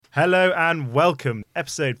Hello and welcome.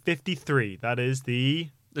 Episode 53. That is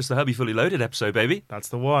It's the Hubby Fully Loaded episode, baby. That's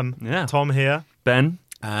the one. Yeah. Tom here. Ben.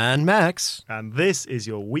 And Max. And this is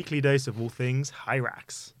your weekly dose of all things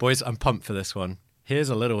Hyrax. Boys, I'm pumped for this one. Here's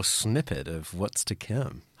a little snippet of what's to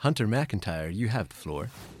come. Hunter McIntyre, you have the floor.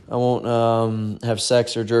 I won't have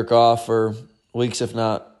sex or jerk off for weeks, if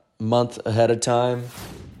not a month ahead of time.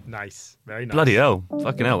 Nice. Very nice. Bloody hell.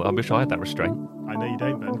 Fucking hell. I wish I had that restraint. I know you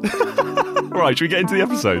don't, Ben. Right, should we get into the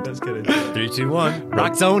episode? Let's get into it. 3, 2, 1.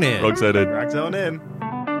 Rock zone in. Rock zone in. Rags on in.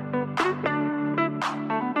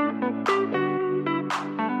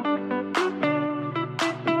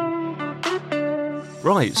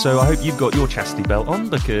 Right, so I hope you've got your chastity belt on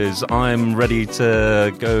because I'm ready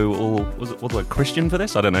to go all Christian for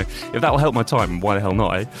this? I don't know. If that will help my time, why the hell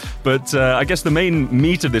not, eh? But I guess the main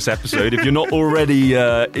meat of this episode, if you're not already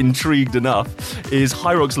intrigued enough, is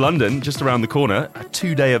High Rocks London, just around the corner, a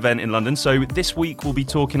 2-day event in London. So this week we'll be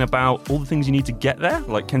talking about all the things you need to get there,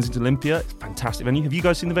 like Kensington Olympia. It's a fantastic venue. Have you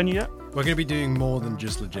guys seen the venue yet? We're going to be doing more than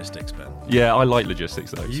just logistics, Ben. Yeah, I like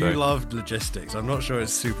logistics though. You loved logistics. I'm not sure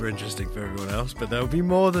it's super interesting for everyone else, but there'll be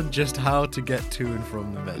more than just how to get to and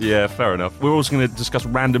from the venue. Yeah, fair enough. We're also going to discuss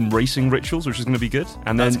random racing rituals, which is going to be good.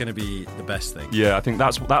 And That's then, going to be the best thing. yeah, I think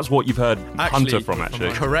that's what you've heard Hunter from,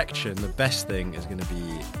 actually. Correction, the best thing is going to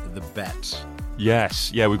be the bet.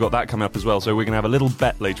 Yes, yeah, we've got that coming up as well. So we're going to have a little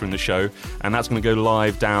bet later in the show, and that's going to go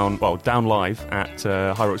live down live at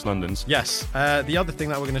High Rocks London's. Yes. The other thing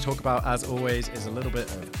that we're going to talk about, as always, is a little bit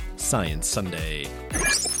of Science Sunday.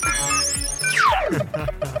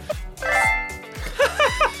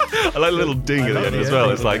 I like a little ding at the end as well.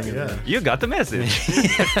 It's like, yeah. you got the message.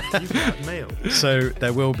 You've got mail. So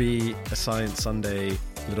there will be a Science Sunday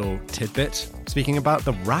little tidbit. Speaking about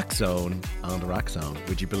the rack zone on the rack zone,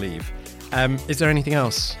 would you believe? Is there anything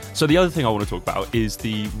else? So the other thing I want to talk about is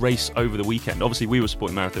the race over the weekend. Obviously, we were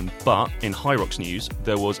supporting Marathon, but in High Rocks news,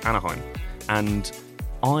 there was Anaheim. And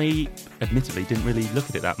I admittedly didn't really look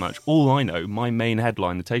at it that much. All I know, my main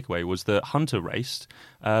headline, the takeaway, was that Hunter raced,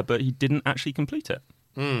 but he didn't actually complete it.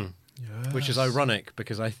 Yes. Which is ironic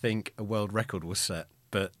because I think a world record was set,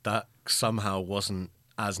 but that somehow wasn't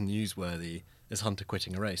as newsworthy as Hunter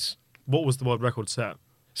quitting a race. What was the world record set?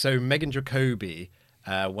 So Megan Jacoby,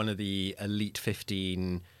 one of the Elite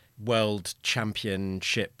 15 World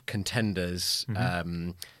Championship contenders,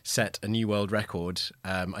 set a new world record.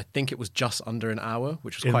 I think it was just under an hour,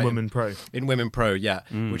 which was In quite... Women Pro. In Women Pro, yeah,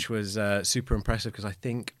 which was super impressive because I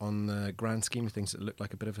think on the grand scheme of things, it looked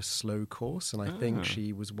like a bit of a slow course, and I think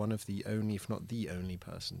she was one of the only, if not the only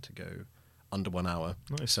person to go under 1 hour.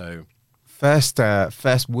 Nice. So First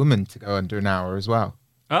woman to go under an hour as well.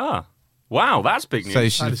 Ah, wow, that's big news. So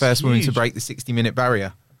she's That the is first woman to huge. break the 60-minute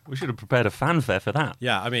barrier. We should have prepared a fanfare for that.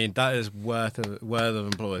 yeah, I mean, that is worth of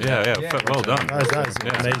applause. Yeah, well done. That is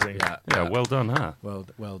Yeah. amazing. Yeah, well done, huh?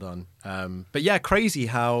 Well done. But yeah, crazy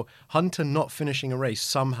how Hunter not finishing a race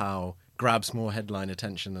somehow grabs more headline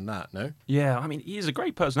attention than that, no? Yeah, I mean, he is a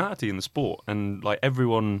great personality in the sport, and like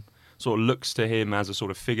everyone sort of looks to him as a sort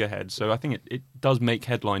of figurehead. So I think it does make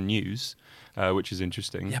headline news, which is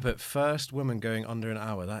interesting. Yeah, but first woman going under an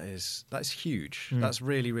hour, that's huge. That's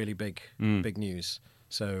really, really big news.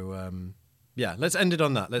 So yeah, let's end it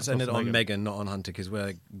on that. Let's end it on Megan, not on Hunter, because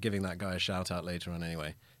we're giving that guy a shout out later on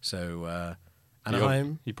anyway. So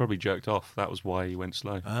Anaheim. He probably jerked off. That was why he went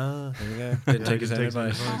slow. Ah, there you go. Didn't take his own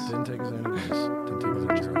advice. Didn't take his own advice.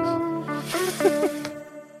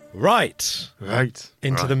 Right.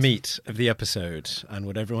 Into the meat of the episode and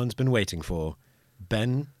what everyone's been waiting for,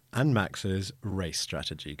 Ben and Max's race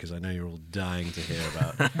strategy, because I know you're all dying to hear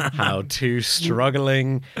about how two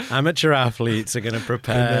struggling amateur athletes are going to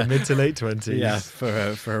prepare In their mid to late 20s. yeah,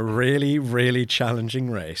 for a really, really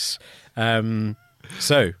challenging race.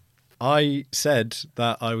 So I said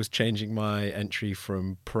that I was changing my entry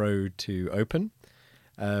from pro to open.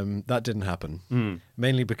 That didn't happen,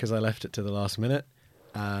 mainly because I left it to the last minute.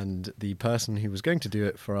 And the person who was going to do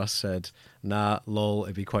it for us said, nah, lol,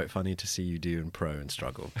 it'd be quite funny to see you do in pro and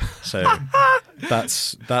struggle. So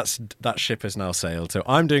that ship has now sailed. So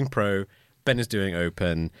I'm doing pro, Ben is doing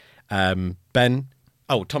open. Tom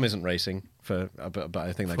isn't racing, but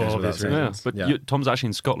I think that goes without saying. Yeah, but Yeah. Tom's actually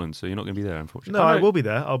in Scotland, so you're not going to be there, unfortunately. No, I will be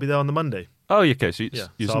there. I'll be there on the Monday. Oh, okay. So Yeah.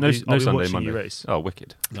 you So I'll no be Sunday, watching Monday. you race. Oh,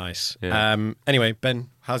 wicked. Nice. Yeah. Anyway, Ben,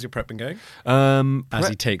 how's your prep been going? As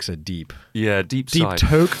he takes a deep deep sigh.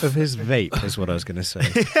 toke of his vape is what I was going to say.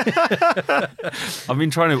 I've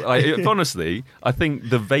been trying to. Honestly, I think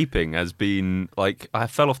the vaping has been like I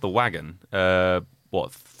fell off the wagon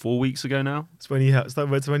 4 weeks ago now? It's when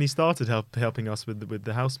he started helping us with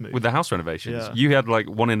the house move. With the house renovations. Yeah. You had like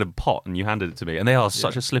one in a pot and you handed it to me, and they are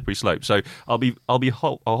such a slippery slope. So I'll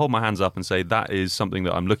hold my hands up and say that is something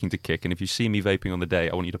that I'm looking to kick, and if you see me vaping on the day,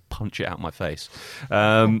 I want you to punch it out my face.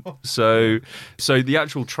 So the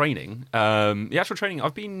actual training,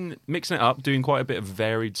 I've been mixing it up, doing quite a bit of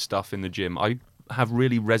varied stuff in the gym. I have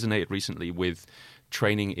really resonated recently with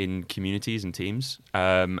training in communities and teams,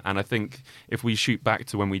 and I think if we shoot back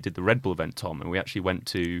to when we did the Red Bull event, Tom, and we actually went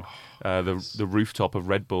to the rooftop of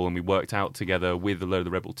Red Bull and we worked out together with a load of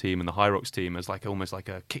the Red Bull team and the Hyrox team as like almost like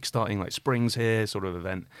a kickstarting like springs here sort of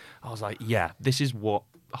event. I was like, yeah, this is what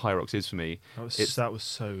Hyrox is for me. That was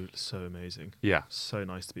so amazing. Yeah, so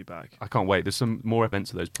nice to be back. I can't wait. There's some more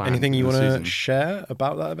events of those planned. Anything you want to share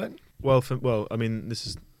about that event? Well, I mean, this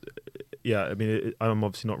is. Yeah, I mean, I'm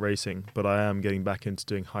obviously not racing, but I am getting back into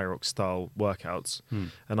doing Hyrox style workouts.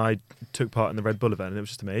 And I took part in the Red Bull event, and it was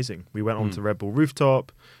just amazing. We went onto the Red Bull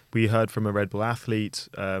rooftop, we heard from a Red Bull athlete,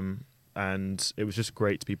 and it was just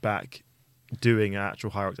great to be back doing an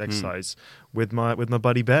actual Hyrox exercise with my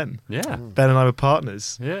buddy Ben. Yeah. Ben and I were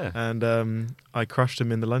partners. Yeah. And I crushed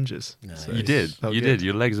him in the lunges. Nice. So You did. felt You good. did.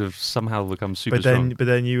 Your legs have somehow become super strong. But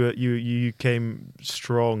then you came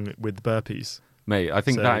strong with burpees. Mate, I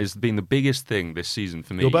think So- that has been the biggest thing this season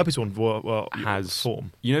for me. Your burpees one has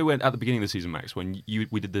form. You know, when at the beginning of the season, Max, when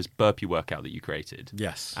we did this burpee workout that you created,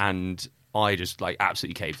 Yes. and I just like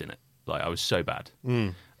absolutely caved in it. Like I was so bad.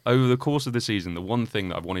 Over the course of the season, the one thing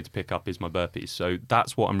that I've wanted to pick up is my burpees. So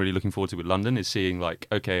that's what I'm really looking forward to with London, is seeing like,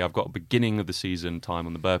 okay, I've got a beginning of the season time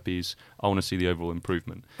on the burpees. I want to see the overall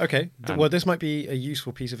improvement. Okay. And- Well, this might be a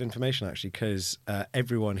useful piece of information, actually, because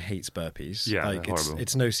everyone hates burpees. Yeah, like they're horrible.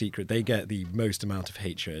 it's no secret. They get the most amount of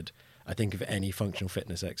hatred, I think, of any functional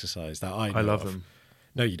fitness exercise that I know love of. them.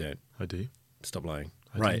 No, you don't. I do. Stop lying.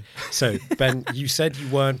 I do. Right. So, Ben, you said you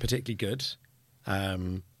weren't particularly good,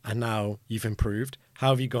 and now you've improved. How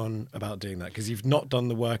have you gone about doing that? Because you've not done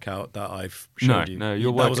the workout that I've showed you. No,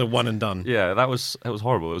 your that was a workout- one and done. Yeah, that was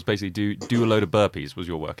horrible. It was basically do a load of burpees was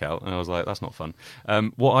your workout, and I was like, that's not fun.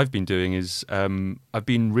 What I've been doing is I've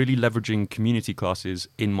been really leveraging community classes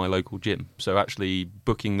in my local gym. So actually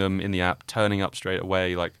booking them in the app, turning up straight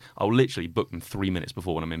away. Like I'll literally book them 3 minutes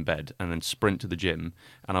before when I'm in bed, and then sprint to the gym,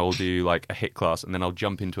 and I will do like a HIIT class, and then I'll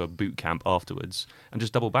jump into a boot camp afterwards and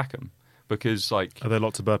just double back them. Because like, Are there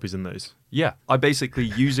lots of burpees in those? yeah, I basically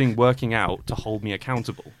using working out to hold me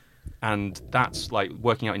accountable. And that's like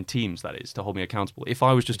working out in teams, that is, to hold me accountable. If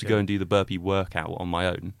I was just to go and do the burpee workout on my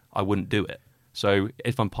own, I wouldn't do it. So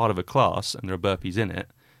if I'm part of a class and there are burpees in it,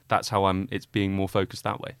 that's how it's being more focused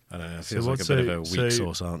that way. I don't know. It So feels like what's a bit of a so- weak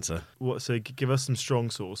sauce answer. So give us some strong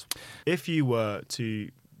sauce. If you were to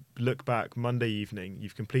look back Monday evening,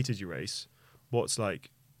 you've completed your race, what's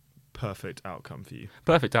like perfect outcome for you?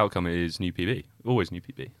 Perfect outcome is new PB. Always new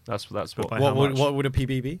PB. That's By what. how much? What would a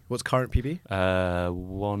PB be? What's current PB?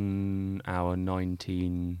 1 hour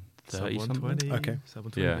 19:30 something. 120. Okay.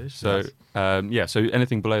 720. Yeah. So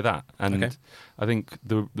anything below that, and Okay. I think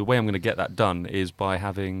the way I'm going to get that done is by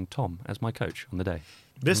having Tom as my coach on the day.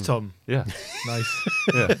 This Tom. Yeah. Nice.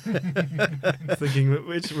 Yeah. Thinking,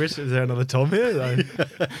 which is there another Tom here?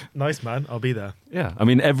 Nice, man. I'll be there. Yeah. I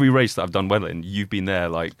mean, every race that I've done well in, you've been there,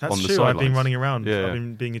 like That's on the true. sidelines. I've been running around. Yeah. I've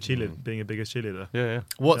been being a cheerleader, being a biggest cheerleader. Yeah.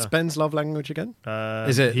 What's Yeah. Ben's love language again?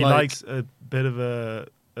 Is it he like- likes a bit of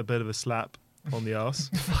a slap on the arse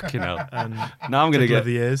Fucking hell. and Now I'm going to tickle of get.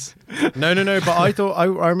 the ears. No. But I thought I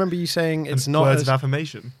remember you saying it's and not. words As, of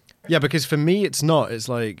affirmation. yeah, because for me it's not. It's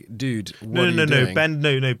like, dude, what are you No, doing? Ben.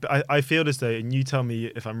 No. But I feel as though, and you tell me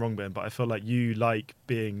if I'm wrong, Ben. But I feel like you like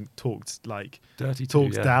being talked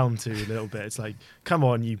down to a little bit. It's like, come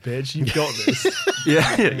on, you bitch, you've got this.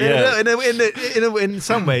 Yeah. In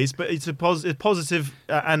some ways, but it's it's positive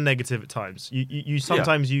and negative at times. You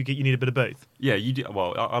sometimes you need a bit of both. Yeah, you do.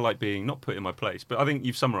 Well, I like being not put in my place, but I think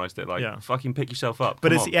you've summarised it. Like, Yeah. fucking pick yourself up. But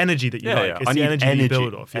Come it's on. the energy that you Yeah, like. yeah. It's I the need energy you energy.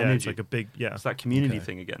 build off. Yeah, it's Energy. like a big It's that community Okay.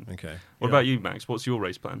 thing again. Okay. What Yeah. about you, Max? What's your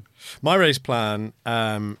race plan? My race plan Do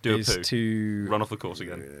a is poo. to Run off the course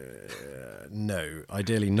again. no,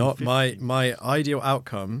 ideally not. My ideal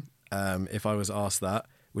outcome, if I was asked that,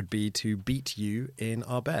 would be to beat you in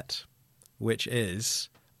our bet, which is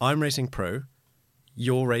I'm racing pro,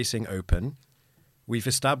 you're racing open. We've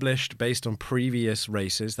established based on previous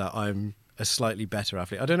races that I'm a slightly better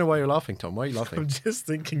athlete. I don't know why you're laughing, Tom. Why are you laughing? I'm just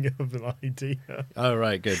thinking of an idea. Oh,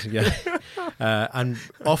 right, good. Yeah. And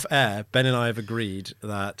off air, Ben and I have agreed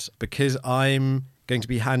that because I'm going to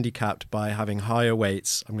be handicapped by having higher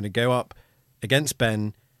weights, I'm going to go up against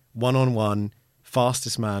Ben, 1-on-1,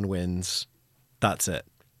 fastest man wins. That's it.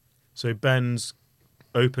 So Ben's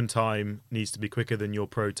open time needs to be quicker than your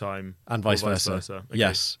pro time, And or vice versa. Okay.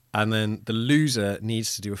 Yes. And then the loser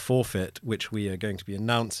needs to do a forfeit, which we are going to be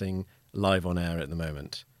announcing live on air at the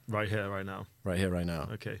moment. Right here, right now. Right here, right now.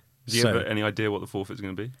 Okay. Do you have any idea what the forfeit's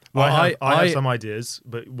going to be? Well, I have some ideas,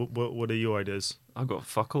 but what are your ideas? I've got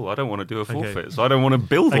fuck all. I don't want to do a forfeit, so I don't want to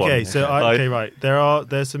build one. Okay, so right.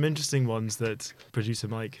 There's some interesting ones that producer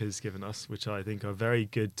Mike has given us, which I think are very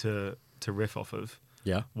good to riff off of.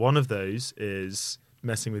 Yeah. One of those is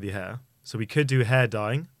messing with your hair. So we could do hair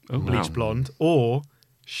dyeing, bleach wow. blonde, or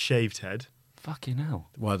shaved head. Fucking hell.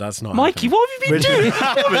 Well, that's not Mikey, happening. what have you been doing?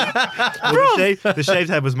 The shaved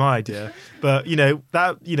head was my idea, but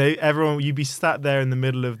everyone, you'd be sat there in the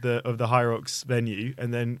middle of the High Rocks venue,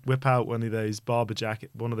 and then whip out one of those barber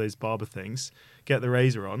things, get the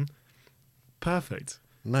razor on, perfect.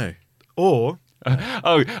 No. Or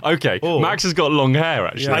Oh, okay. Max has got long hair,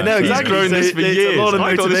 actually. Yeah. I know, exactly. He's grown So this for it's a years. lot of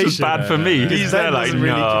I thought this was motivation. bad for me. He's there like,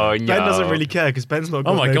 no. Ben doesn't really care because Ben's not.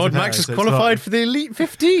 Oh my got God, loads of Max hair, has so it's qualified fine. for the Elite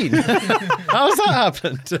 15. How's that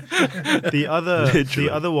happened? The Literally.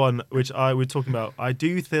 other one, which I were talking about, I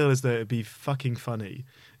do feel as though it'd be fucking funny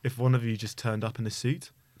if one of you just turned up in a suit.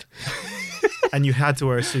 And you had to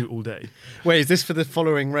wear a suit all day. Wait, is this for the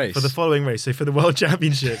following race? For the following race, so for the World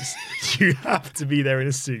Championships, you have to be there in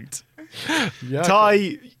a suit. Yeah,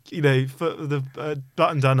 Tie, for the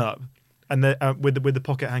button done up, and with the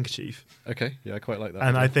pocket handkerchief. Okay, yeah, I quite like that.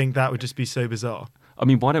 And I think that would just be so bizarre. I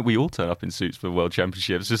mean, why don't we all turn up in suits for the World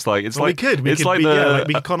Championships? Just like it's Well, like we could be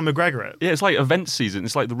Conor McGregor it. yeah, it's like event season.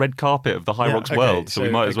 It's like the red carpet of the High Yeah, Rocks okay, world. So we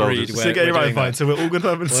so might as well agreed, just. we're- So okay, right, doing fine. that. So we're all going to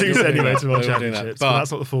have in suits doing anyway that. to World We're doing that. Championships, but But-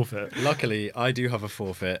 that's not the forfeit. Luckily, I do have a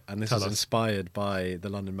forfeit, and this Tell is us. inspired by the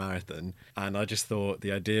London Marathon. And I just thought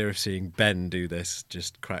the idea of seeing Ben do this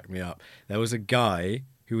just cracked me up. There was a guy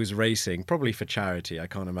who was racing, probably for charity, I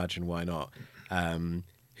can't imagine why not,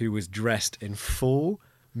 who was dressed in full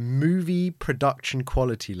movie production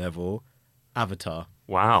quality level avatar.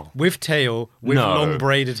 Wow. With tail, with No. long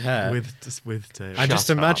braided hair. With tail. and just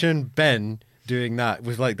Shut up. imagine Ben doing that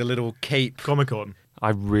with like the little cape. Comic-Con.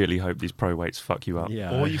 I really hope these pro weights fuck you up.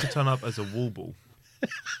 Yeah. Or you could turn up as a wall ball.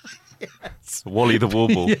 Wally the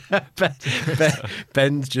Warble.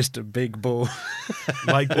 Ben's just a big ball.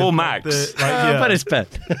 Like Or Max. But it's Ben.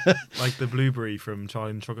 Like the blueberry from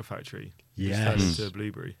Charlie and the Chocolate Factory. Just Yes. turned into a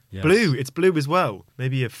blueberry. Yes. Blue. It's blue as well.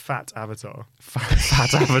 Maybe a fat avatar.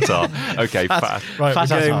 Fat avatar. Okay, fat. Right, Fat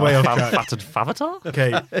we're going avatar. way off track. Fatted Favatar?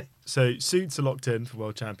 Okay, so suits are locked in for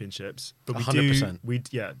World Championships, but we 100%.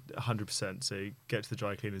 100%. So get to the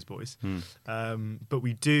dry cleaners, boys. But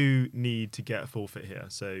we do need to get a forfeit here.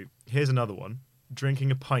 So here's another one: drinking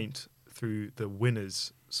a pint through the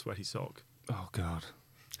winner's sweaty sock. Oh, God.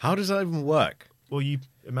 How does that even work? Well, you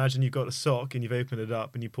imagine you've got a sock and you've opened it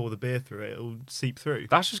up and you pour the beer through it; it'll seep through.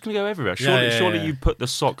 That's just going to go everywhere. Yeah, Surely yeah. you put the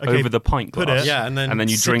sock Okay, over the pint put glass. it- Yeah, and then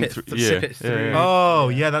you sip drink it, through. sip it through. Oh,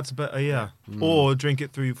 yeah, that's better. Yeah, or drink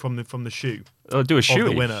it through from the shoe Do a of the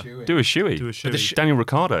shoey. winner. Do a shoey. Do a shoe. Daniel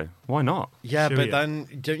Ricciardo. Why not? Yeah, Shoe but it. then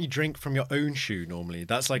don't you drink from your own shoe normally?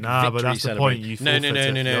 That's like a Nah, victory but that's the celebration. point. You no, forfeit it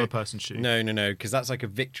for the no. other person's shoe. No, because that's like a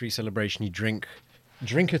victory celebration. You drink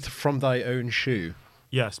it from thy own shoe.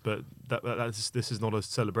 Yes, but this is not a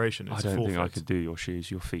celebration. It's I don't a forfeit. think I could do your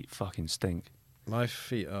shoes. Your feet fucking stink. My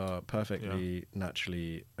feet are perfectly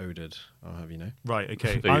naturally odored. I'll have you know. Right,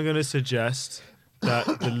 okay. So you- I'm going to suggest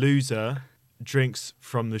that the loser drinks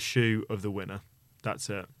from the shoe of the winner. That's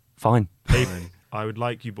it. Fine. I would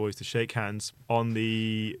like you boys to shake hands on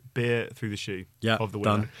the beer through the shoe Yeah, of the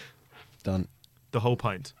winner. Done. The whole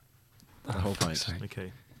pint. The whole pint. sake.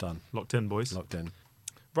 Okay. Done. Locked in, boys. Locked in.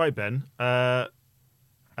 Right, Ben.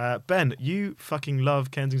 Ben, you fucking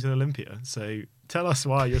love Kensington Olympia, so tell us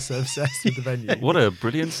why you're so obsessed with the venue. What a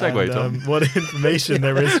brilliant segue, and, Tom. what information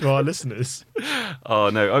there is for our listeners. Oh,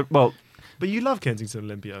 no. Well, But you love Kensington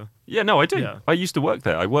Olympia. yeah, no, I do. Yeah. I used to work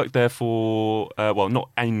there. I worked there for, not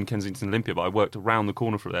in Kensington Olympia, but I worked around the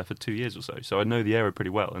corner from there for 2 years or so. So I know the area pretty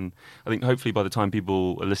well. And I think hopefully by the time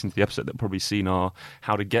people are listening to the episode, they've probably seen our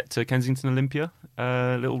How to Get to Kensington Olympia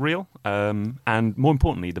little reel. And more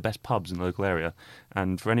importantly, the best pubs in the local area.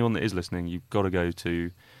 And for anyone that is listening, you've got to go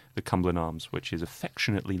to the Cumberland Arms, which is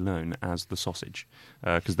affectionately known as the Sausage,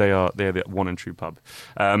 because they're the one and true pub.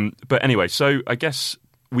 But anyway, so I guess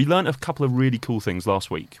we learned a couple of really cool things last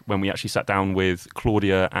week when we actually sat down with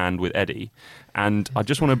Claudia and with Eddie, and I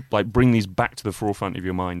just want to bring these back to the forefront of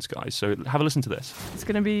your minds, guys. So have a listen to this. It's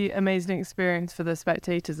going to be an amazing experience for the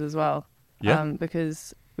spectators as well. Yeah.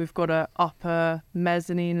 Because we've got a upper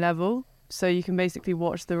mezzanine level, so you can basically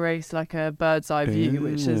watch the race like a bird's eye view,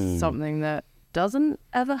 which Ooh. is something that doesn't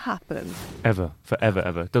ever happen. Ever, forever,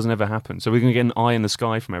 ever. Doesn't ever happen. So we're going to get an eye in the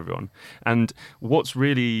sky from everyone. And what's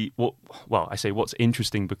interesting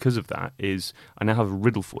because of that is I now have a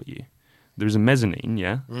riddle for you. There's a mezzanine,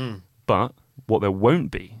 yeah? But what there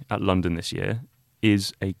won't be at London this year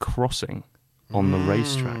is a crossing on the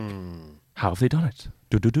racetrack. How have they done it?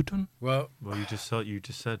 Dun-dun-dun-dun. Well, you just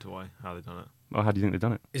said why how they done it. Well, how do you think they've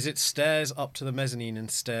done it? is it stairs up to the mezzanine and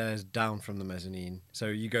stairs down from the mezzanine? So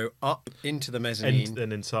you go up into the mezzanine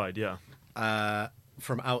And inside, yeah.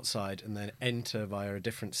 from outside and then enter via a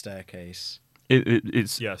different staircase.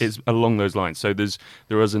 It's along those lines. So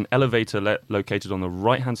there is an elevator located on the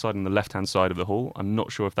right-hand side and the left-hand side of the hall. I'm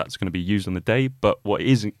not sure if that's going to be used on the day, but what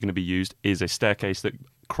isn't going to be used is a staircase that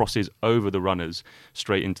crosses over the runners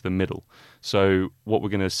straight into the middle. So what we're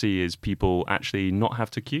going to see is people actually not have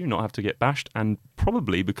to queue, not have to get bashed, and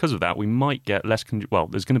probably because of that, we might get there's going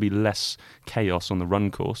to be less chaos on the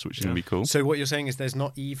run course, which is going to be cool. So what you're saying is there's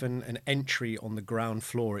not even an entry on the ground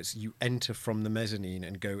floor. It's you enter from the mezzanine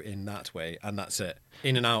and go in that way, and that's it.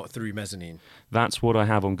 In and out through mezzanine. That's what I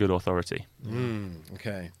have on good authority.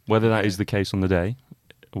 Okay. Whether that is the case on the day,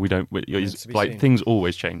 we don't. seen. Things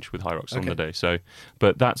always change with High Rocks on the day. So,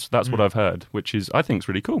 but that's what I've heard, which is I think is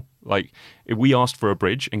really cool. Like we asked for a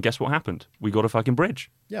bridge, and guess what happened? We got a fucking bridge.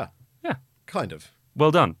 Yeah. Yeah. Kind of.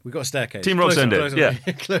 Well done. We got a staircase. Team Rob send it. Close Yeah.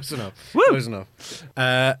 enough. Close enough. Woo! Close enough.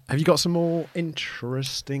 Have you got some more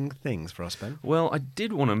interesting things for us, Ben? Well, I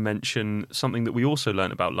did want to mention something that we also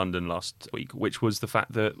learned about London last week, which was the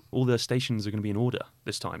fact that all the stations are going to be in order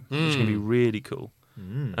this time, which is going to be really cool.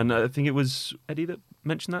 And I think it was Eddie that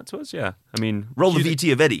mentioned that to us. Yeah. I mean, roll the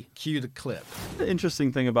VT of Eddie. Cue the clip. The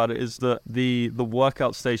interesting thing about it is that the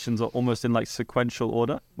workout stations are almost in like sequential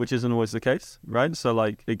order, which isn't always the case, right? So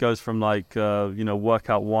like it goes from like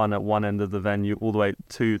workout 1 at one end of the venue all the way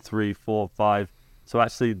 2, 3, 4, 5. So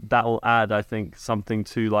actually that will add, I think, something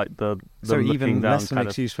to like the so looking even down less of an kind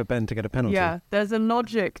of. excuse for Ben to get a penalty. Yeah, there's a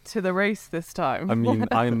logic to the race this time. I mean,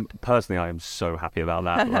 I am so happy about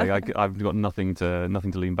that. Like I've got nothing to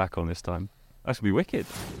lean back on this time. That's gonna be wicked.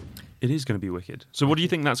 It is going to be wicked. So what do you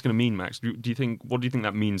think that's going to mean, Max? What do you think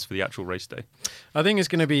that means for the actual race day? I think it's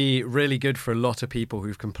going to be really good for a lot of people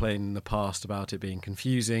who've complained in the past about it being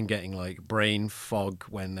confusing, getting like brain fog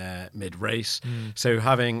when they're mid-race. So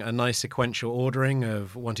having a nice sequential ordering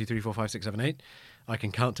of 1, 2, 3, 4, 5, 6, 7, 8. I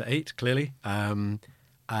can count to 8, clearly.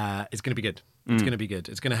 It's going to be good. It's going to be good.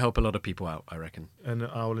 It's going to help a lot of people out, I reckon. And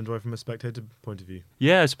I will enjoy from a spectator point of view.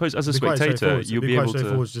 Yeah, I suppose as a spectator, you'll be able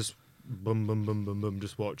to... Just boom, boom, boom, boom, boom,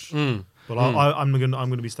 just watch. But I'm going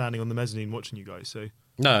to be standing on the mezzanine watching you guys. So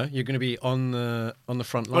no, you're going to be on the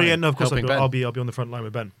front line. Oh yeah, no, of course helping I'll Ben. be on the front line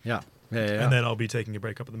with Ben. Yeah. And then I'll be taking a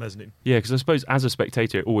break up at the mezzanine. Yeah, because I suppose as a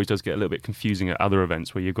spectator, it always does get a little bit confusing at other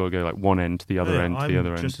events where you've got to go like one end to the other end to the other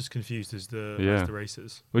I'm end. just as confused as the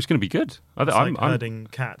racers. Which is going to be good. It's like herding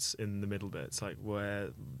cats in the middle bit. It's like where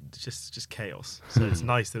just chaos. So it's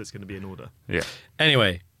nice that it's going to be in order. Yeah.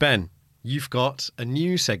 Anyway, Ben, you've got a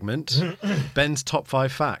new segment, Ben's Top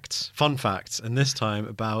 5 Facts, Fun Facts, and this time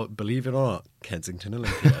about, believe it or not, Kensington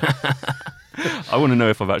Olympia. I want to know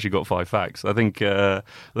if I've actually got 5 facts. I think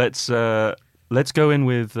let's go in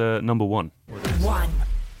with number 1.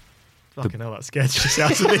 Fucking hell, that scared shit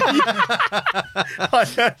out of me. I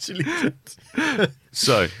actually did.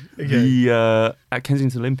 So, at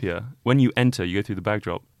Kensington Olympia, when you enter, you go through the bag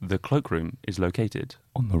drop, the cloakroom is located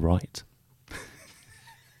on the right.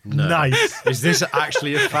 No. Nice. Is this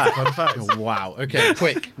actually a fact? Fun fact. Oh, wow. Okay,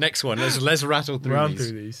 quick. Next one. Let's rattle through Round these.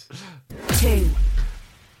 through these. 2,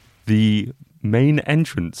 The main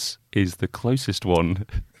entrance is the closest one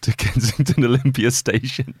to Kensington Olympia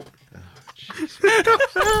Station.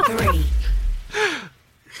 3,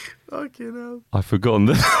 Fucking hell. I've forgotten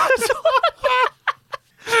that.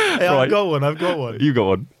 Hey, Right. I've got one. You got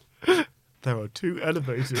one. There are 2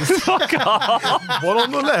 elevators. One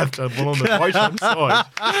on the left and one on the right hand side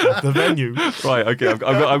of the venue. Right, okay,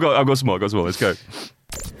 I've got some more. Let's go.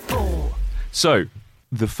 4, So,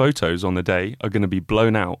 the photos on the day are going to be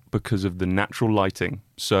blown out because of the natural lighting.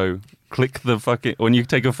 So, click the when you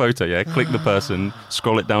take a photo, click the person,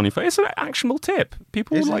 scroll it down your face. It's an actionable tip.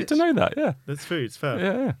 People would like to know that, yeah. That's true, it's fair.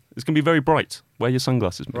 Yeah. It's going to be very bright. Wear your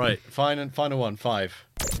sunglasses. maybe. Right, final one, 5.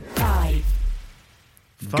 5,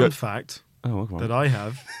 Fun fact Oh, okay. that I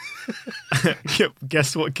have.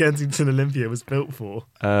 Guess what Kensington Olympia was built for?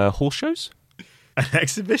 Horse shows? An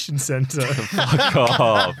exhibition centre. Fuck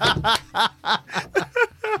off.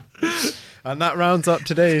 And that rounds up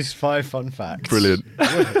today's 5 fun facts. Brilliant.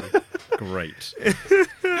 Great.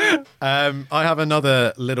 I have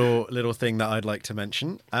another little thing that I'd like to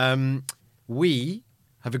mention. We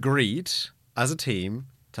have agreed as a team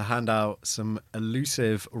to hand out some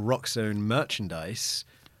elusive Rock Zone merchandise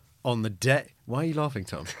on the day. Why are you laughing,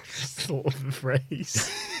 Tom? Thought of the phrase.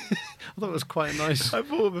 I thought it was quite a nice. I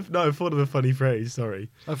thought of a funny phrase. Sorry.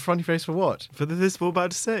 A funny phrase for what? For this, what we're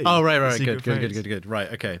about to say. Oh, right. The secret phrase. Good.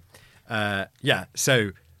 Right, okay. Yeah,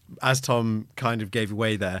 so as Tom kind of gave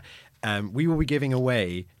away there, we will be giving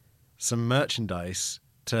away some merchandise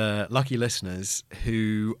to lucky listeners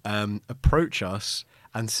who approach us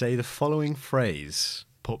and say the following phrase.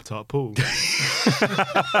 Pop-Tart Paul.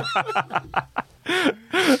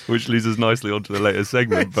 Which leads us nicely onto the later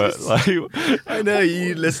segment, but like, I know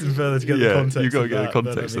you listen further to get the context. You've got to of get that, the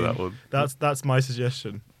context but, of that one. That's my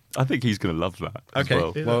suggestion. I think he's going to love that as Okay,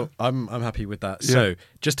 well. well, I'm happy with that. Yeah. So,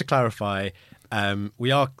 just to clarify,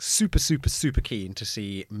 we are super keen to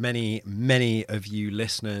see many of you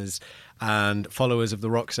listeners and followers of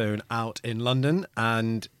the Rock Zone out in London.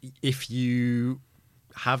 And if you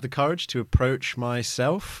have the courage to approach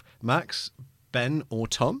myself, Max, Ben, or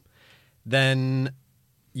Tom, then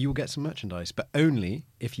you will get some merchandise, but only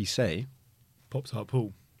if you say Pop-Tart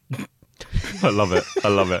Paul. I love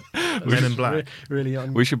it. Men in Black. Really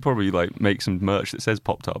We should probably make some merch that says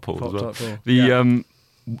Pop-Tart Paul as well. Pop-Tart Paul. The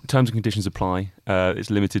terms and conditions apply.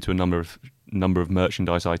 It's limited to a number of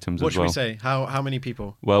merchandise items What as should well. we say? How many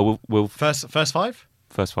people? Well, we'll First five?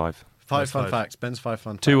 first five. Five First fun five. facts. Ben's 5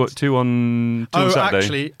 fun Two facts. on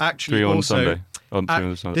Saturday. Actually, 3 on also, Sunday. On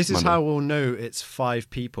this is Monday. how we'll know it's 5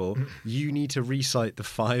 people. You need to recite the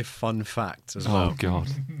 5 fun facts as well, Oh God.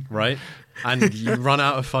 right? And you run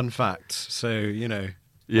out of fun facts, so I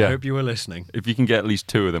Yeah. hope you were listening. If you can get at least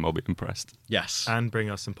 2 of them, I'll be impressed. Yes. And bring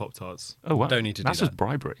us some Pop-Tarts. Oh wow. Don't need to do That's that. just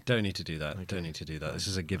bribery. Don't need to do that. Don't need to do that. This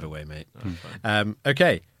is a giveaway, mate. Fine.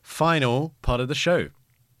 Okay, final part of the show,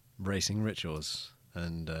 racing rituals,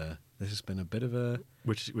 and this has been a bit of a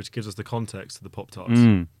Which gives us the context of the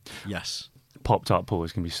Pop-Tarts. yes. Pop-Tart Paul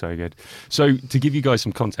is going to be so good. So to give you guys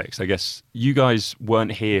some context, I guess you guys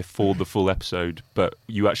weren't here for the full episode, but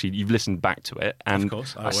you've listened back to it, and Of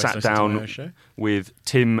course, I I always sat listen to my own down show. with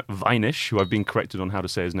Tim Vinish, who I've been corrected on how to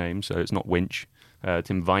say his name, so it's not Winch,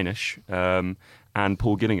 Tim Vinish, and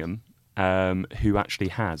Paul Gillingham, who actually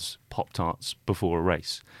has Pop-Tarts before a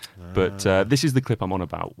race. But this is the clip I'm on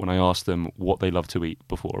about when I asked them what they love to eat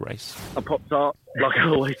before a race. A Pop-Tart, like I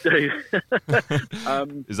always do.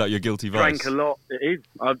 Is that your guilty vice? Drank a lot, it is,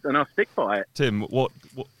 and I'll stick by it. Tim, what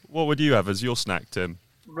would you have as your snack, Tim?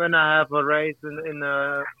 When I have a race in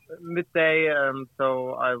midday,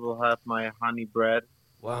 so I will have my honey bread.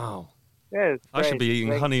 Wow. Yeah, it's I should be great. eating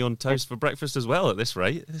Like- honey on toast for breakfast as well at this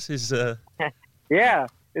rate. This is... Yeah,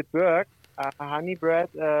 it works. Honey bread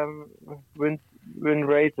wins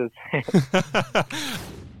races.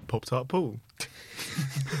 Pop-Tart Paul.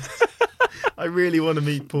 I really want to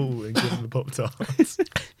meet Paul and give him the Pop-Tarts.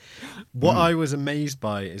 What I was amazed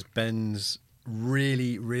by is Ben's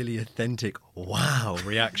really authentic wow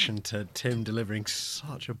reaction to Tim delivering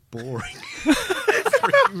such a boring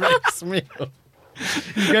race meal.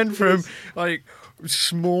 You went from like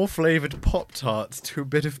small flavoured Pop-Tarts to a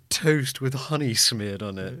bit of toast with honey smeared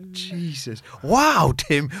on it. Jesus. Wow,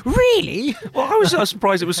 Tim, really? Well, I was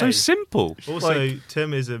surprised it was so simple. Also,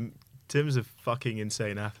 Tim's a fucking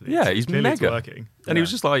insane athlete. Yeah, he's Clearly it's mega. working. And he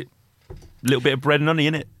was just like, a little bit of bread and honey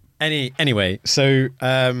in it. Anyway, so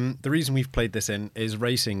the reason we've played this in is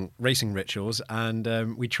racing rituals,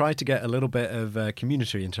 and we tried to get a little bit of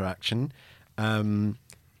community interaction, well,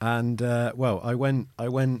 I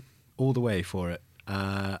went all the way for it.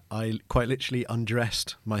 I quite literally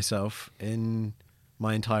undressed myself in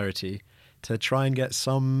my entirety to try and get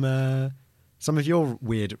some of your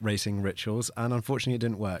weird racing rituals, and unfortunately it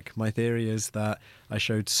didn't work. My theory is that I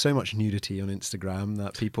showed so much nudity on Instagram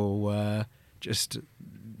that people were just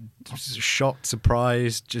shocked,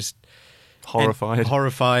 surprised, just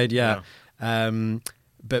Horrified. yeah.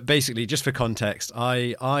 But basically, just for context,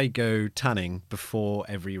 I go tanning before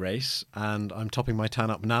every race, and I'm topping my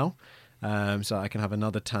tan up now, so I can have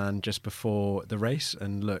another tan just before the race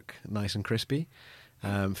and look nice and crispy.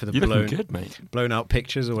 For the You're looking good, mate. blown out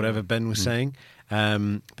pictures or whatever Ben was saying.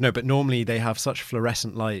 No, but normally they have such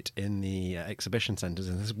fluorescent light in the exhibition centres,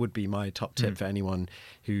 and this would be my top tip for anyone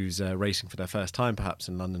who's racing for their first time, perhaps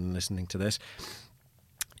in London, and listening to this.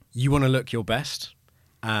 You want to look your best,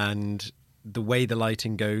 and the way the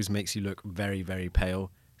lighting goes makes you look very, very pale.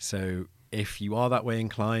 So if you are that way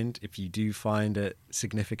inclined, if you do find it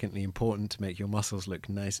significantly important to make your muscles look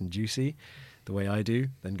nice and juicy, the way I do,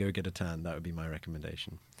 then go get a tan. That would be my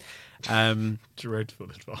recommendation. Dreadful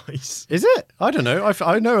advice. Is it? I don't know.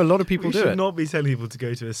 I know a lot of people We do should it. not be telling people to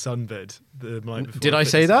go to a sunbed the night before. Did a I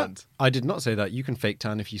say fitness that? event. I did not say that. You can fake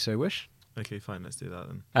tan if you so wish. Okay, fine. Let's do that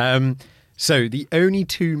then. So the only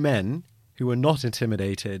two men who were not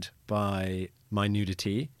intimidated by my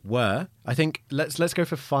nudity were, I think, let's go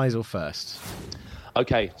for Faisal first.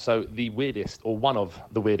 Okay, so the weirdest, or one of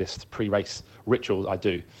the weirdest pre-race rituals I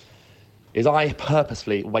do is I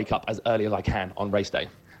purposefully wake up as early as I can on race day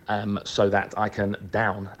so that I can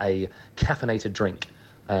down a caffeinated drink,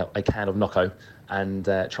 a can of Nocco, and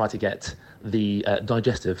try to get the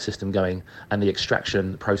digestive system going and the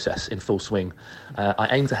extraction process in full swing. I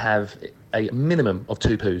aim to have a minimum of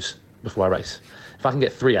 2 poos before I race. If I can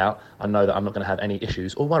get 3 out, I know that I'm not going to have any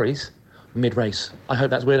issues or worries mid-race. I hope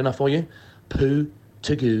that's weird enough for you. Poo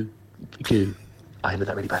to goo, goo. I ended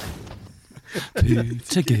that really badly. Poo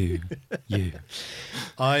to goo, you.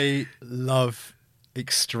 I love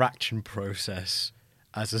extraction process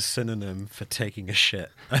as a synonym for taking a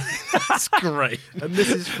shit. That's great. And this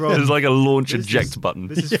is from... There's like a launch eject button.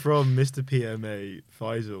 This is from Mr. PMA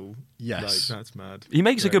Faisal. Yes. Like, that's mad. He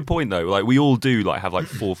makes a good point, though. Like, we all do like have like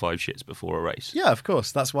 4 or 5 shits before a race. Yeah, of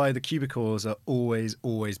course. That's why the cubicles are always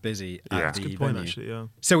busy at That's the a good point, venue. actually, yeah.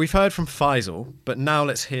 So we've heard from Faisal, but now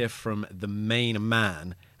let's hear from the main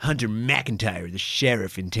man, Hunter McIntyre, the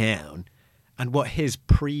sheriff in town, and what his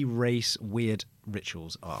pre-race weird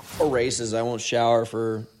rituals are. For races, I won't shower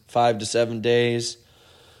for 5 to 7 days.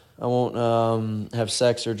 I won't have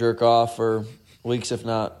sex or jerk off for weeks, if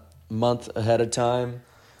not a month ahead of time.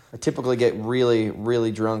 I typically get really,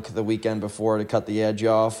 really drunk the weekend before to cut the edge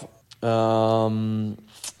off.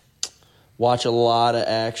 Watch a lot of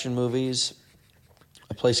action movies.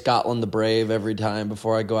 I play Scotland the Brave every time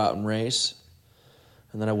before I go out and race.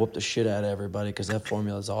 And then I whoop the shit out of everybody because that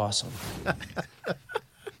formula is awesome.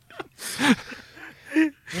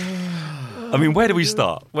 I mean, where do we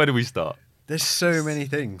start? There's so many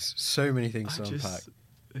things to unpack.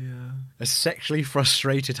 Yeah. A sexually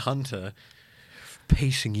frustrated Hunter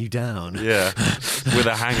pacing you down. Yeah, with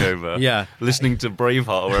a hangover. Yeah. Listening to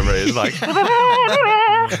Braveheart or whatever it is, like...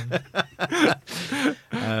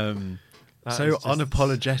 So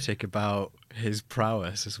unapologetic about his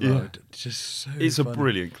prowess as well. Yeah. Just so It's funny. a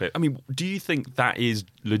brilliant clip. I mean, do you think that is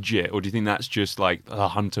legit, or do you think that's just like a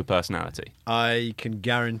Hunter personality? I can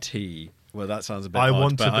guarantee. Well, that sounds a bit. I odd,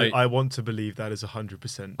 want to believe that is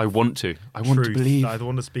 100%. I want to believe. I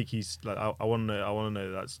want to speak. He's like. I want to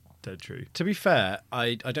know that's dead true. To be fair,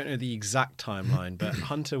 I don't know the exact timeline, but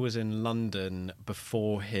Hunter was in London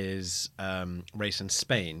before his race in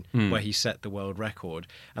Spain, where he set the world record,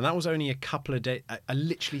 and that was only a couple of days. I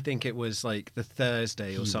literally think it was like the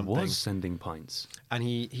Thursday or something. He was sending pints, and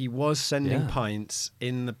he was sending pints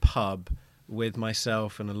in the pub with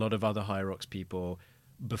myself and a lot of other High Rocks people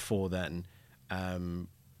before then.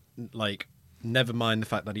 Like, never mind the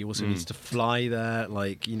fact that he also needs to fly there,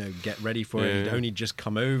 like, you know, get ready for it. He'd only just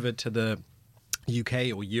come over to the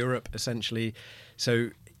UK or Europe, essentially.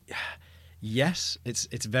 So, yes,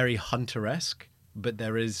 it's very Hunter-esque, but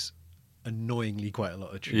there is annoyingly quite a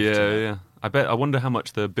lot of truth to that. Yeah. I wonder how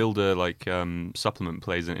much the Builder like supplement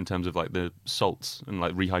plays in terms of like the salts and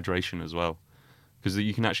like rehydration as well, because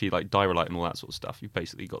you can actually like diarrhea and all that sort of stuff. You've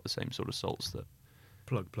basically got the same sort of salts that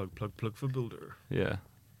Plug for Builder. Yeah.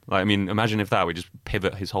 Like, I mean, imagine if we just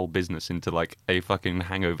pivot his whole business into like a fucking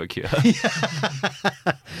hangover cure.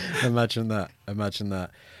 Imagine that.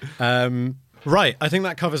 Right, I think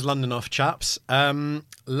that covers London off, chaps.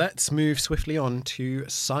 Let's move swiftly on to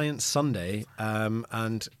Science Sunday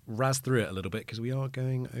and razz through it a little bit because we are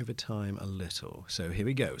going over time a little. So here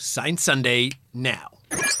we go. Science Sunday now.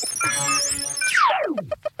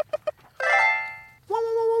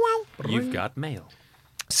 You've got mail.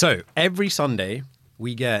 So every Sunday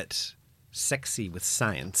we get sexy with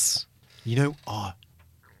science. You know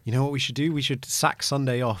what we should do? We should sack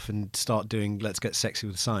Sunday off and start doing Let's Get Sexy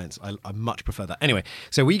with Science. I much prefer that. Anyway,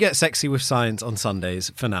 so we get sexy with science on Sundays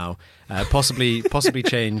for now. Possibly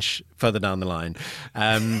change further down the line.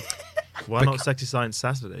 Why not Sexy Science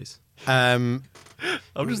Saturdays? I'm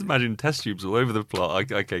just imagining test tubes all over the plot.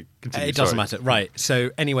 Okay, continue. It doesn't matter. Right. So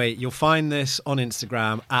anyway, you'll find this on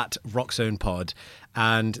Instagram at RockZonePod.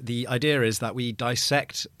 And the idea is that we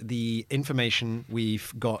dissect the information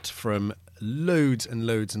we've got from loads and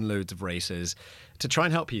loads and loads of races to try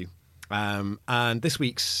and help you. And this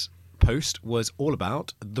week's post was all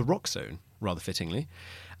about the Rock Zone, rather fittingly.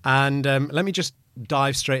 And let me just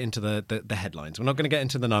dive straight into the headlines. We're not going to get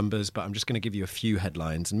into the numbers, but I'm just going to give you a few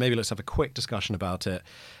headlines and maybe let's have a quick discussion about it.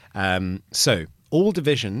 So all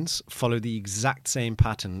divisions follow the exact same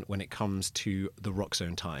pattern when it comes to the Rock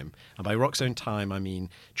Zone time. And by Rock Zone time, I mean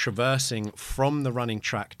traversing from the running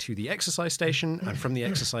track to the exercise station and from the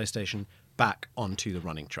exercise station back onto the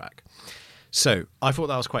running track. So I thought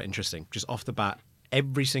that was quite interesting. Just off the bat,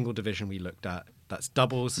 every single division we looked at, That's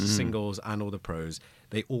doubles, singles, and all the pros.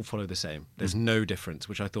 They all follow the same. There's no difference,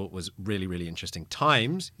 which I thought was really, really interesting.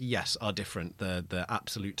 Times, yes, are different, the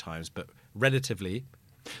absolute times, but relatively.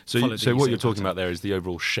 So follow the what same you're talking pattern. about there is the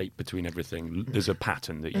overall shape between everything. There's a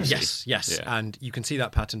pattern that you see. Yes, yes. Yeah. And you can see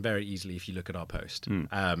that pattern very easily if you look at our post,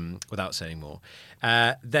 without saying more.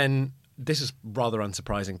 Then this is rather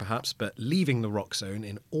unsurprising perhaps, but leaving the rock zone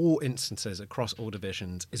in all instances across all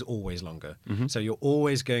divisions is always longer. So you're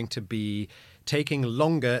always going to be taking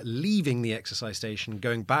longer leaving the exercise station,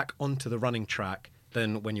 going back onto the running track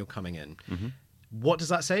than when you're coming in. What does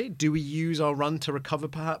that say? Do we use our run to recover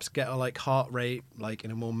perhaps, get our heart rate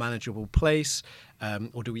in a more manageable place?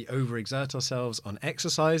 Or do we overexert ourselves on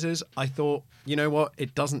exercises? I thought, you know what,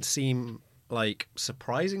 it doesn't seem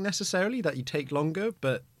surprising necessarily that you take longer,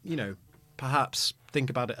 but perhaps think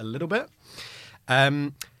about it a little bit.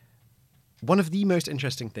 One of the most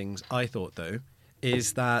interesting things I thought, though,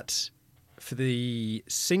 is that for the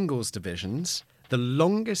singles divisions, the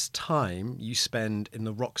longest time you spend in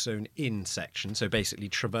the rock zone in section, so basically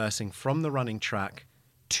traversing from the running track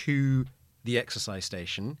to the exercise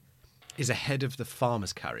station, is ahead of the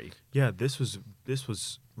farmer's carry. Yeah, this was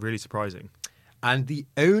really surprising. And the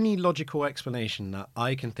only logical explanation that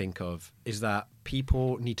I can think of is that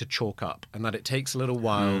people need to chalk up and that it takes a little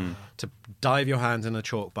while to dive your hands in a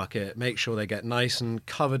chalk bucket, make sure they get nice and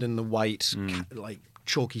covered in the white,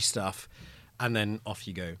 chalky stuff, and then off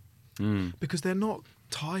you go. Because they're not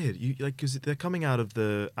tired. Because they're coming out of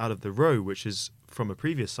the row, which is from a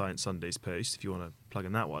previous Science Sundays post, if you want to plug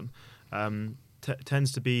in that one.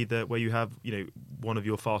 Tends to be where you have one of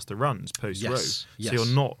your faster runs post row, so you're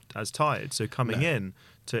not as tired. So coming in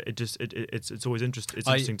to it's always interesting. It's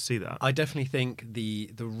interesting to see that. I definitely think the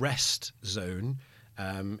rest zone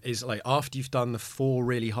is after you've done the 4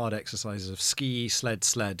 really hard exercises of ski, sled,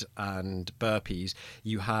 and burpees,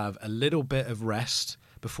 you have a little bit of rest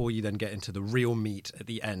before you then get into the real meat at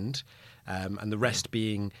the end, and the rest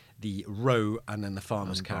being the row and then the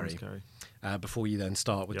farmer's carry. Before you then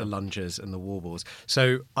start with the lunges and the wall balls.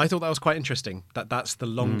 So I thought that was quite interesting, that's the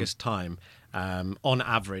longest time, on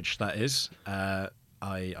average, that is.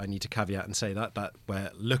 I need to caveat and say that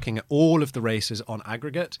we're looking at all of the races on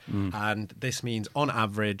aggregate, and this means on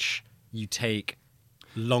average you take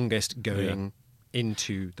longest going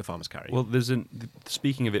into the farmer's carry. Well,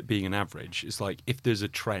 speaking of it being an average, it's if there's a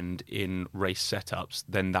trend in race setups,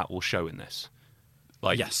 then that will show in this.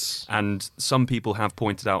 Yes. And some people have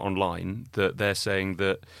pointed out online that they're saying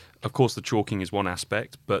that, of course, the chalking is one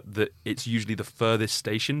aspect, but that it's usually the furthest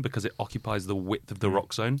station because it occupies the width of the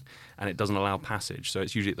rock zone and it doesn't allow passage. So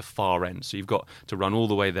it's usually at the far end. So you've got to run all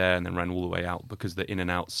the way there and then run all the way out because the in and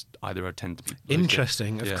outs either tend to be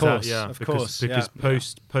interesting. Of course, because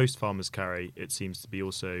post farmer's carry, it seems to be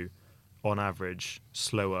also on average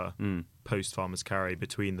slower post farmer's carry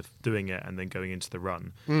between doing it and then going into the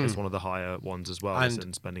run. It's one of the higher ones as well,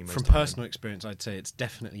 and spending most from time. Personal experience, I'd say it's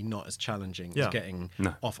definitely not as challenging as getting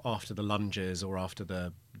off after the lunges or after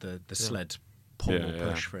the sled pull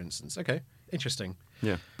or push, for instance. Okay, interesting.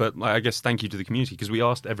 Yeah, but I guess thank you to the community because we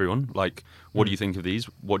asked everyone what do you think of these?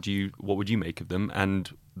 What would you make of them? And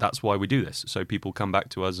that's why we do this. So people come back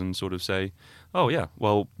to us and sort of say, "Oh yeah,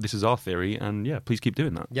 well this is our theory, and please keep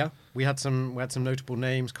doing that." Yeah, we had some notable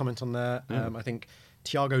names comment on there. I think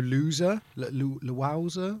Tiago Louisa. Tiago,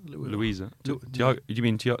 do you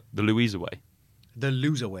mean the Louisa way? The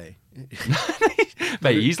Louisa way.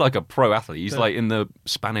 Mate, he's like a pro athlete. He's in the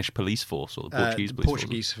Spanish police force or the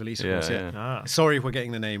Portuguese police force. Yeah. Sorry if we're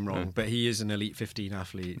getting the name wrong, but he is an Elite 15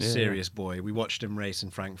 athlete, serious boy. We watched him race in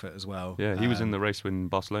Frankfurt as well. Yeah, he was in the race in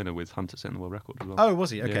Barcelona with Hunter setting the world record as well. Oh, was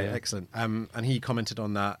he? Okay, excellent. And he commented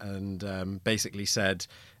on that and basically said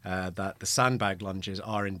that the sandbag lunges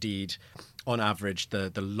are indeed, on average,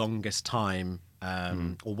 the longest time.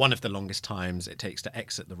 Or one of the longest times it takes to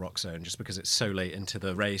exit the rock zone, just because it's so late into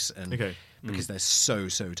the race and because they're so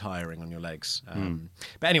tiring on your legs.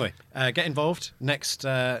 But anyway, get involved next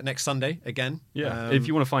Sunday again. Yeah, if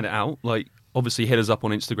you want to find it out, obviously hit us up on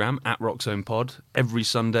Instagram at RockZonePod every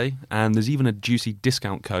Sunday, and there's even a juicy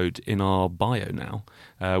discount code in our bio now,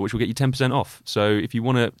 which will get you 10% off. So if you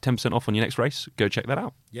want 10% off on your next race, go check that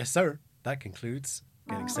out. Yes, sir. That concludes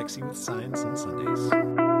Getting Sexy with Science on Sundays.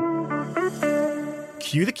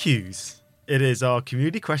 Cue the cues. It is our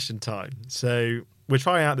community question time. So we're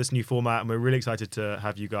trying out this new format and we're really excited to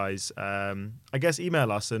have you guys,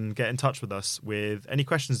 email us and get in touch with us with any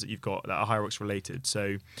questions that you've got that are Hyrox related.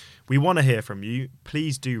 So we want to hear from you.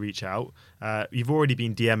 Please do reach out. You've already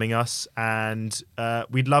been DMing us and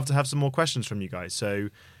we'd love to have some more questions from you guys. So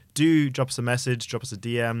do drop us a message, drop us a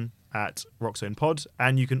DM at RockZonePod,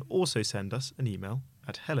 and you can also send us an email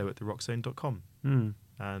at hello@therockzone.com.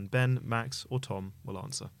 And Ben, Max, or Tom will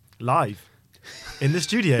answer live in the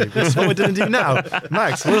studio. Which is what we're going to do now.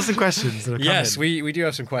 Max, what are some questions that have come Yes, in? we do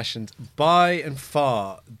have some questions. By and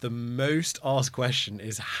far, the most asked question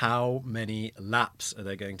is how many laps are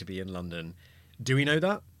there going to be in London? Do we know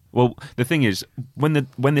that? Well, the thing is, when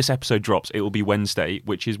this episode drops, it will be Wednesday,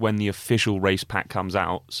 which is when the official race pack comes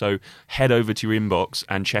out. So head over to your inbox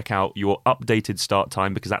and check out your updated start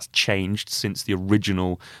time, because that's changed since the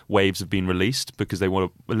original waves have been released, because they were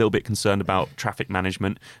a little bit concerned about traffic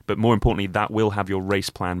management. But more importantly, that will have your race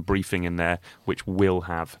plan briefing in there, which will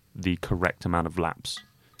have the correct amount of laps.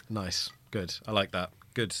 Nice. Good. I like that.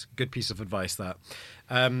 Good piece of advice, that.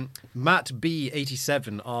 Matt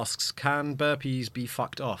B87 asks, can burpees be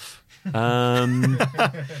fucked off?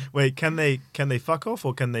 Wait, can they fuck off,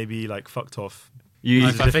 or can they be like fucked off?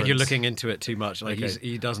 I think you're looking into it too much. Like, Okay.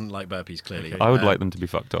 he doesn't like burpees, clearly. I would like them to be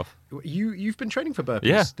fucked off. You've been training for burpees.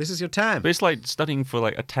 Yeah. This is your time. But it's like studying for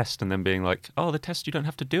like a test and then being like, oh, the test, you don't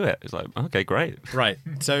have to do it. It's like, okay, great. Right.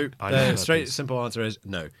 So I know the burpees. straight, simple answer is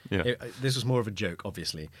no. Yeah. This was more of a joke,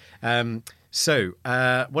 obviously. So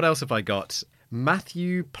what else have I got?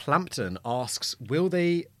 Matthew Plampton asks, will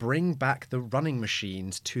they bring back the running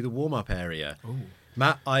machines to the warm-up area? Ooh.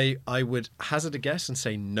 Matt, I would hazard a guess and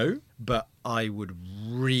say no, but I would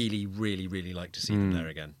really, really, really like to see them there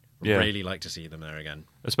again. Yeah. Really like to see them there again.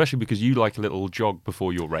 Especially because you like a little jog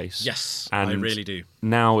before your race. Yes, and I really do.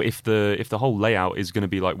 Now, if the whole layout is going to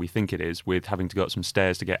be like we think it is, with having to go up some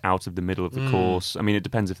stairs to get out of the middle of the course, I mean, it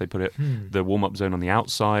depends if they put the warm-up zone on the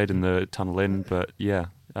outside and the tunnel in, but yeah.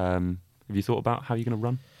 Have you thought about how you're going to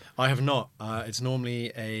run? I have not. It's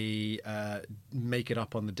normally a make it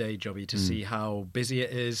up on the day jobby to see how busy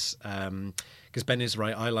it is. Because Ben is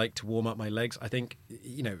right. I like to warm up my legs. I think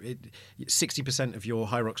 60% of your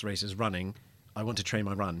High Rocks race is running. I want to train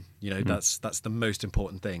my run. That's the most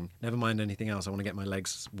important thing. Never mind anything else. I want to get my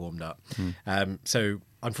legs warmed up. So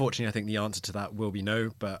unfortunately, I think the answer to that will be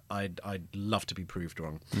no. But I'd love to be proved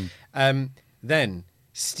wrong. Then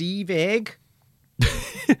Steve Egg.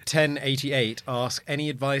 1088 ask, any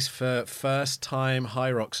advice for first time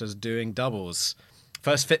High Rocksers doing doubles?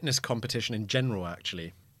 First fitness competition in general,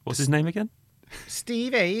 actually. What's his name again?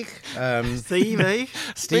 Stevie. Stevie.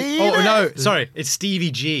 Oh no, sorry, it's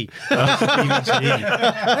Stevie G. Stevie G.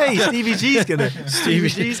 Hey, Stevie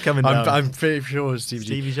G's coming down. I'm pretty sure it's Stevie G.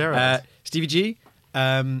 Stevie Gerrard. Stevie G.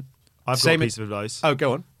 I've got a piece of advice. Oh,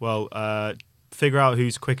 go on. Well, figure out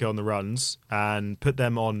who's quicker on the runs and put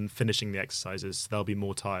them on finishing the exercises. They'll be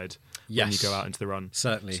more tired when you go out into the run.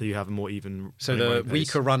 Certainly. So you have a more even. So the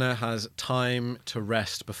weaker runner has time to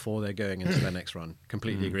rest before they're going into their next run.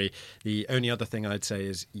 Completely agree. The only other thing I'd say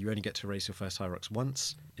is you only get to race your first High Rocks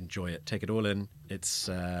once. Enjoy it. Take it all in. It's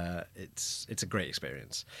a great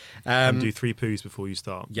experience. And do 3 poos before you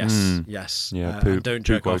start. Yes, yes. Yeah, and don't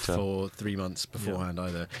jerk off quota. for 3 months beforehand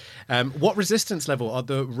either. What resistance level are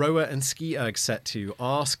the rower and ski erg set to?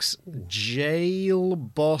 Asks Jail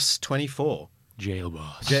Boss 24. Jail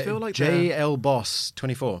Boss. I feel like JL Boss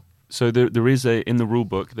 24. So there is in the rule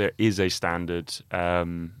book, there is a standard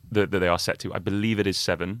that they are set to. I believe it is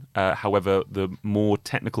 7. However, the more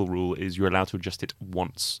technical rule is you're allowed to adjust it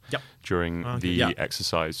once during the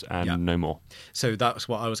exercise and no more. So that's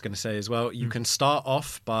what I was going to say as well. You can start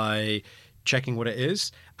off by checking what it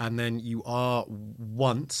is, and then you are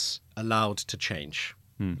once allowed to change,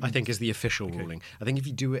 I think is the official ruling. I think if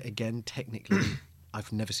you do it again, technically...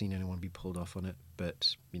 I've never seen anyone be pulled off on it,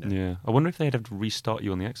 but, Yeah. I wonder if they'd have to restart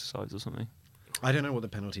you on the exercise or something. I don't know what the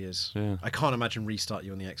penalty is. Yeah. I can't imagine restart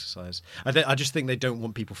you on the exercise. I just think they don't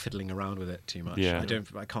want people fiddling around with it too much. Yeah.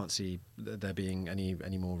 I can't see there being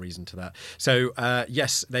any more reason to that. So,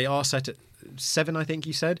 yes, they are set at 7, I think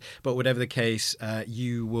you said, but whatever the case,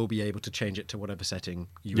 you will be able to change it to whatever setting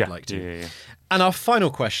you would like to. Yeah. And our final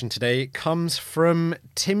question today comes from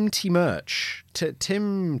Tim Merch.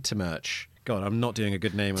 Tim Merch. God, I'm not doing a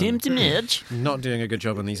good name. Not doing a good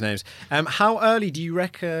job on these names. How early do you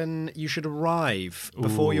reckon you should arrive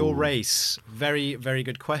before your race? Very, very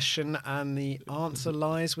good question. And the answer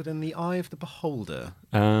lies within the eye of the beholder.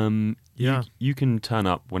 You can turn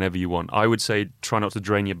up whenever you want. I would say try not to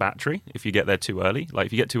drain your battery if you get there too early. Like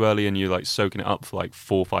if you get too early and you're like soaking it up for like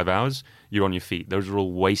 4 or 5 hours, you're on your feet. Those are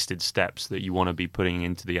all wasted steps that you want to be putting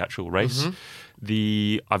into the actual race.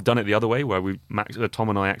 I've done it the other way where Tom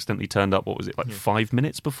and I accidentally turned up. What was it, like 5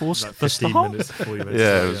 minutes before Like the 15 start? minutes before you went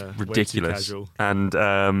Yeah, to it was way too ridiculous. casual. And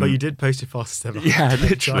but you did post your fastest ever. Yeah,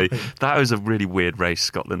 literally. That was a really weird race,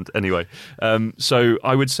 Scotland. Anyway, so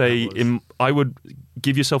I would say I would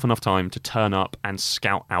give yourself enough time to turn up and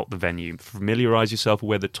scout out the venue. Familiarize yourself with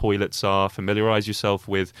where the toilets are. Familiarize yourself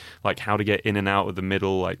with like how to get in and out of the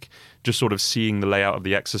middle. Like just sort of seeing the layout of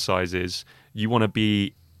the exercises. You want to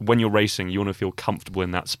be, when you're racing, you want to feel comfortable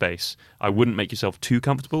in that space. I wouldn't make yourself too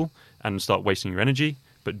comfortable and start wasting your energy,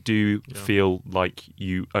 but do feel like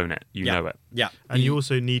you own it. You know it. Yeah. And you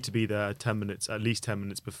also need to be there at least 10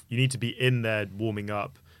 minutes before. You need to be in there warming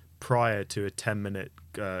up prior to a 10-minute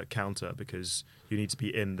counter, because you need to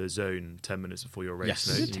be in the zone 10 minutes before your race. Yes.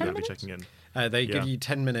 So you got to be checking in. They give you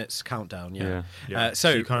 10 minutes countdown, So so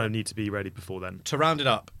you kind of need to be ready before then. To round it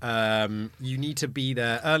up, you need to be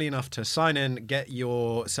there early enough to sign in, get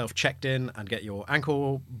yourself checked in, and get your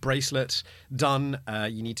ankle bracelet done.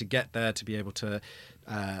 You need to get there to be able to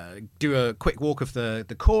do a quick walk of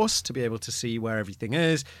the course, to be able to see where everything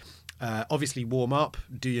is. Obviously warm up,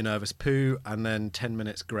 do your nervous poo, and then 10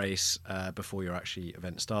 minutes grace before your actually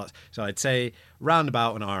event starts. So I'd say round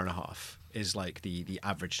about an hour and a half is like the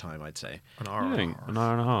average time, I'd say. An hour and a half. An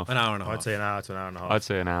hour and a half. An hour and a half. I'd say an hour to an hour and a half. I'd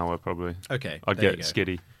say an hour probably. Okay. I'd there get you go.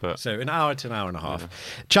 skiddy. But So an hour to an hour and a half.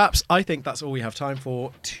 Chaps, I think that's all we have time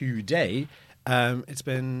for today. It's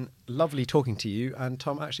been lovely talking to you, and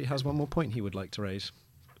Tom actually has one more point he would like to raise.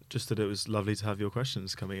 Just that it was lovely to have your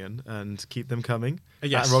questions coming in, and keep them coming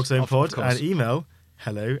Yes, at Roxzone of Pod, course. and email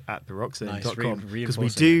hello@theroxzone.com, Nice, because we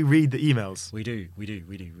do read the emails. We do.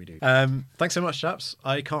 Thanks so much, chaps.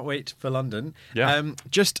 I can't wait for London. Yeah.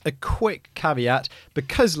 Just a quick caveat,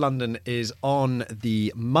 because London is on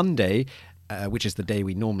the Monday, which is the day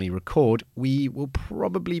we normally record, we will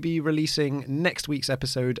probably be releasing next week's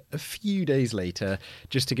episode a few days later,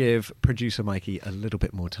 just to give producer Mikey a little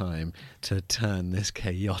bit more time to turn this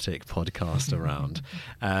chaotic podcast around.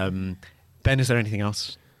 Ben, is there anything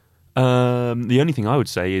else? The only thing I would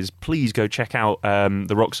say is please go check out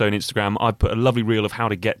the Roxzone Instagram. I put a lovely reel of how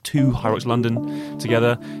to get to High Rocks London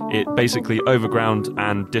together. It basically overground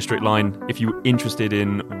and district line. If you're interested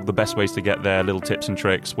in the best ways to get there, little tips and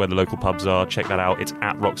tricks, where the local pubs are, check that out. It's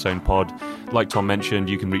at Roxzone Pod. Like Tom mentioned,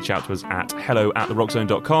 you can reach out to us at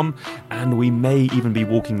hello@theroxzone.com, and we may even be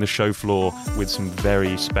walking the show floor with some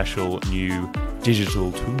very special new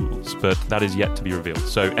digital tools, but that is yet to be revealed.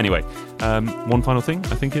 So anyway, one final thing.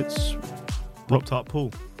 I think it's Pop-Tart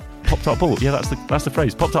Pool. Pop-Tart Pool. Yeah, that's the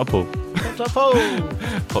phrase. Pop-Tart Pool. Pop-Tart Pool.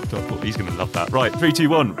 Pop-Tart Pool. He's going to love that. Right, 3, 2,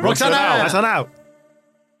 1. Roxzone out. Roxzone out.